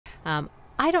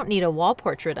I don't need a wall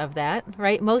portrait of that,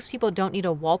 right? Most people don't need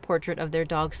a wall portrait of their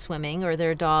dog swimming or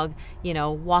their dog,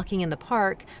 walking in the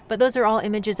park, but those are all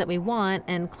images that we want,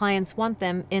 and clients want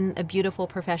them in a beautiful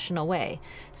professional way.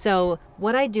 So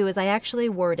what I do is I actually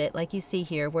word it like you see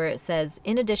here, where it says,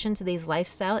 in addition to these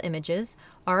lifestyle images,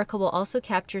 Arica will also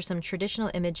capture some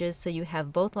traditional images so you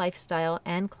have both lifestyle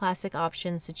and classic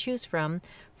options to choose from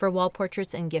for wall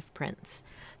portraits and gift prints.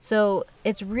 So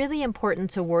it's really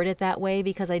important to word it that way,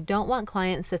 because I don't want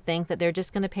clients to think that they're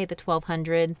just going to pay the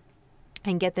 $1,200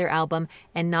 and get their album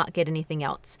and not get anything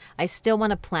else. I still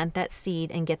want to plant that seed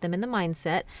and get them in the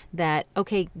mindset that,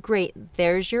 okay, great,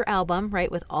 there's your album,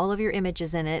 right, with all of your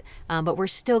images in it, but we're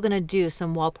still going to do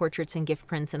some wall portraits and gift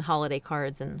prints and holiday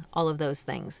cards and all of those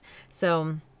things.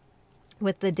 So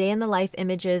with the day in the life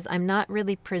images, I'm not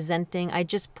really presenting, I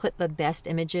just put the best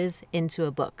images into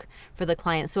a book for the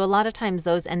client. So a lot of times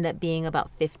those end up being about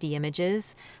 50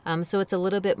 images. So it's a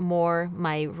little bit more,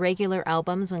 my regular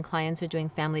albums when clients are doing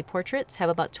family portraits have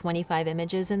about 25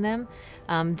 images in them.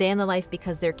 Day in the life,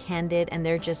 because they're candid and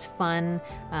they're just fun.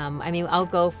 I'll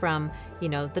go from,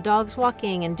 the dogs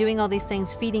walking and doing all these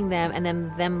things, feeding them, and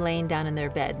then them laying down in their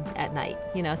bed at night,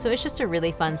 so it's just a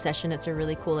really fun session. It's a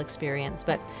really cool experience.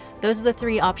 But those are the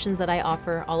 3 options that I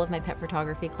offer all of my pet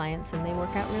photography clients, and they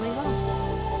work out really well.